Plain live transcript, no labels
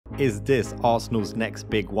Is this Arsenal's next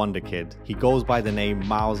big wonder kid? He goes by the name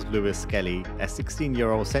Lewis-Skelly, a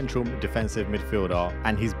 16-year-old central defensive midfielder,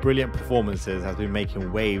 and his brilliant performances has been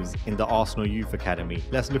making waves in the Arsenal Youth Academy.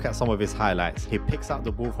 Let's look at some of his highlights. He picks out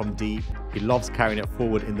the ball from deep, he loves carrying it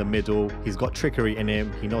forward in the middle, he's got trickery in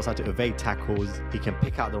him, he knows how to evade tackles, he can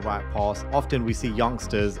pick out the right pass. Often we see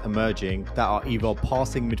youngsters emerging that are either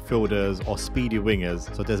passing midfielders or speedy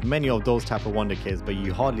wingers, so there's many of those type of wonder kids, but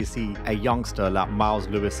you hardly see a youngster like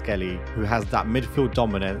Lewis-Skelly who has that midfield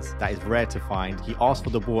dominance that is rare to find. He asks for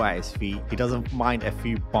the ball at his feet, he doesn't mind a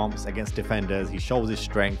few bumps against defenders, he shows his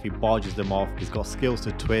strength, he barges them off, he's got skills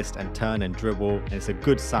to twist and turn and dribble, and it's a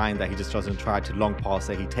good sign that he just doesn't try to long pass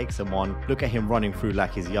it, he takes them on. Look at him running through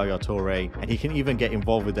like his Yaya Toure, and he can even get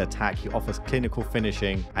involved with the attack. He offers clinical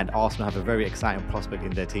finishing, and Arsenal have a very exciting prospect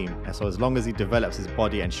in their team, and so as long as he develops his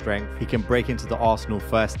body and strength, he can break into the Arsenal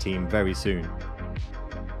first team very soon.